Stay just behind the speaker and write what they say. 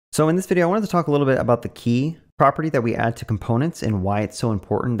So in this video, I wanted to talk a little bit about the key property that we add to components and why it's so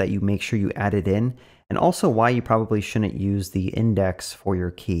important that you make sure you add it in, and also why you probably shouldn't use the index for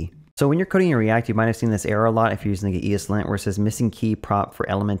your key. So when you're coding in React, you might have seen this error a lot if you're using the eslint where it says missing key prop for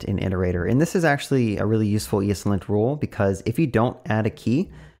element in iterator. And this is actually a really useful eslint rule because if you don't add a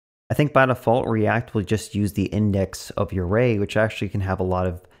key, I think by default React will just use the index of your array, which actually can have a lot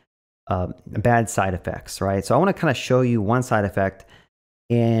of bad side effects, right? So I want to kind of show you one side effect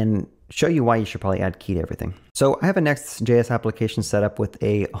and show you why you should probably add key to everything. So I have a Next.js application set up with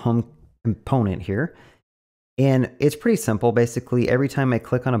a home component here. And it's pretty simple. Basically, every time I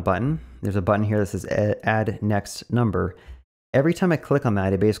click on a button, there's a button here that says add next number. Every time I click on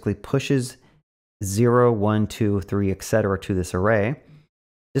that, it basically pushes 0, 1, 2, 3, etc. to this array.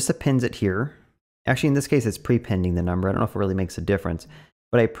 Just appends it here. Actually, in this case, it's prepending the number. I don't know if it really makes a difference,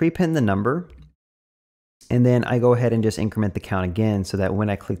 but I prepend the number. And then I go ahead and just increment the count again so that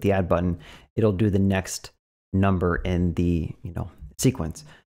when I click the add button, it'll do the next number in the sequence.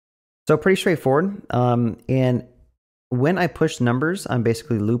 So pretty straightforward. And when I push numbers, I'm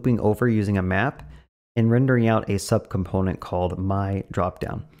basically looping over using a map and rendering out a subcomponent called my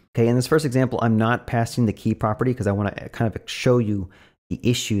dropdown. Okay, in this first example, I'm not passing the key property because I want to kind of show you the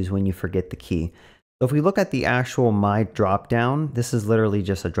issues when you forget the key. So if we look at the actual my dropdown, this is literally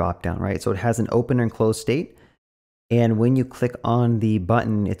just a dropdown, right? So it has an open and closed state. And when you click on the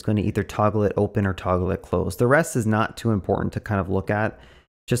button, it's going to either toggle it open or toggle it closed. The rest is not too important to kind of look at.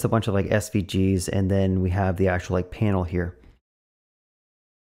 Just a bunch of like SVGs, and then we have the actual like panel here.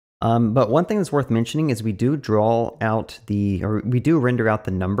 But one thing that's worth mentioning is we do draw out we do render out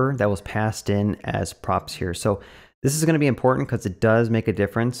the number that was passed in as props here. So this is going to be important because it does make a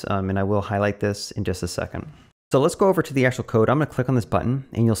difference, and I will highlight this in just a second. So let's go over to the actual code. I'm going to click on this button,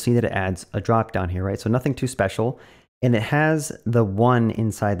 and you'll see that it adds a drop down here, right? So nothing too special, and it has the 1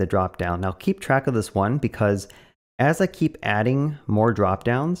 inside the drop down. Now keep track of this 1 because as I keep adding more drop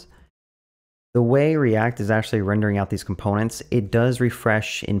downs, the way React is actually rendering out these components, it does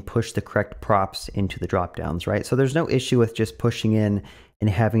refresh and push the correct props into the drop downs, right? So there's no issue with just pushing in and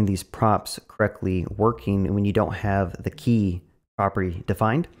having these props correctly working when you don't have the key property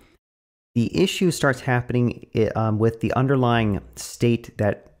defined. The issue starts happening with the underlying state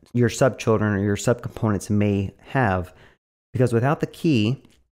that your subchildren or your subcomponents may have, because without the key,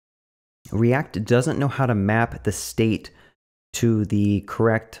 React doesn't know how to map the state to the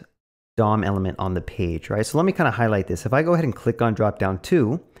correct DOM element on the page, right? So let me kind of highlight this. If I go ahead and click on dropdown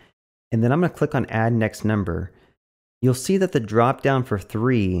 2, and then I'm going to click on add next number, you'll see that the dropdown for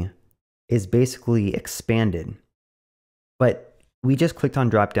 3 is basically expanded. But we just clicked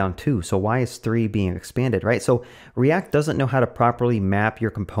on dropdown 2, so why is 3 being expanded, right? So React doesn't know how to properly map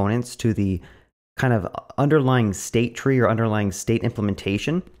your components to the kind of underlying state tree or underlying state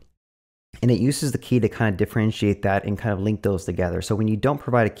implementation. And it uses the key to kind of differentiate that and kind of link those together. So when you don't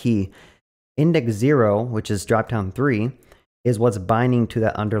provide a key, index 0, which is dropdown 3, is what's binding to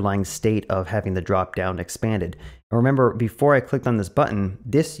that underlying state of having the dropdown expanded. And remember, before I clicked on this button,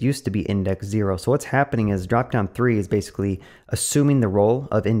 this used to be index 0. So what's happening is dropdown 3 is basically assuming the role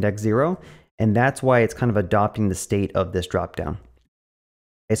of index 0, and that's why it's kind of adopting the state of this dropdown.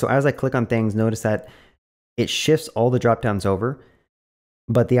 Okay, so as I click on things, notice that it shifts all the dropdowns over,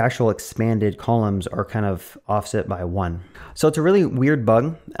 but the actual expanded columns are kind of offset by 1. So it's a really weird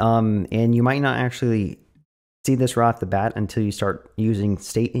bug, and you might not actually see this right off the bat until you start using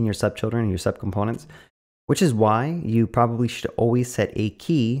state in your subchildren and your subcomponents, which is why you probably should always set a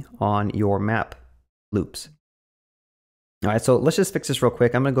key on your map loops. All right, so let's just fix this real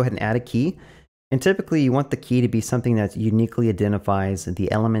quick. I'm going to go ahead and add a key. And typically you want the key to be something that uniquely identifies the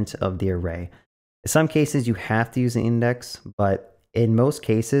element of the array. In some cases you have to use an index, but in most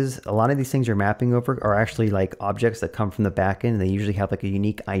cases, a lot of these things you're mapping over are actually like objects that come from the backend, and they usually have like a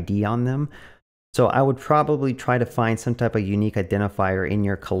unique ID on them. So I would probably try to find some type of unique identifier in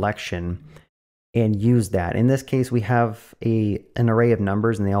your collection and use that. In this case, we have an array of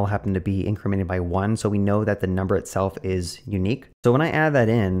numbers and they all happen to be incremented by 1. So we know that the number itself is unique. So when I add that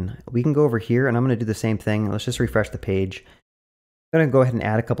in, we can go over here and I'm going to do the same thing. Let's just refresh the page. I'm going to go ahead and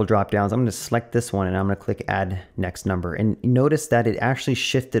add a couple drop downs. I'm going to select this one and I'm going to click add next number. And notice that it actually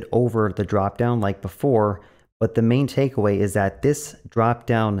shifted over the drop down like before. But the main takeaway is that this drop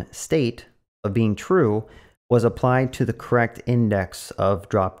down state of being true was applied to the correct index of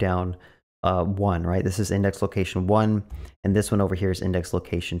dropdown 1, right? This is index location 1, and this one over here is index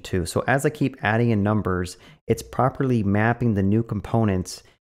location 2. So as I keep adding in numbers, it's properly mapping the new components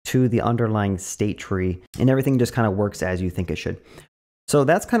to the underlying state tree, and everything just kind of works as you think it should. So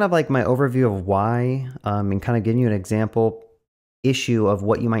that's kind of like my overview of why, and kind of giving you an example issue of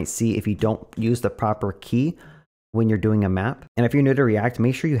what you might see if you don't use the proper key when you're doing a map. And if you're new to React,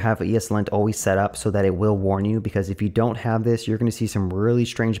 make sure you have eslint always set up so that it will warn you, because if you don't have this, you're going to see some really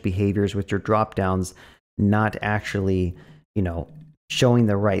strange behaviors with your drop downs not actually, you know, showing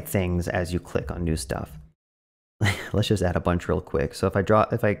the right things as you click on new stuff. Let's just add a bunch real quick. So if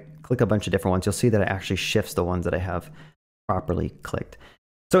I click a bunch of different ones, you'll see that it actually shifts the ones that I have properly clicked.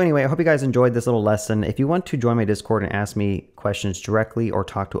 So anyway, I hope you guys enjoyed this little lesson. If you want to join my Discord and ask me questions directly or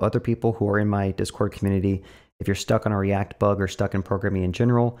talk to other people who are in my Discord community, if you're stuck on a React bug or stuck in programming in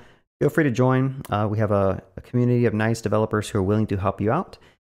general, feel free to join. We have a community of nice developers who are willing to help you out.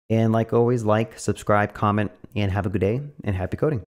 And like always, like, subscribe, comment, and have a good day and happy coding.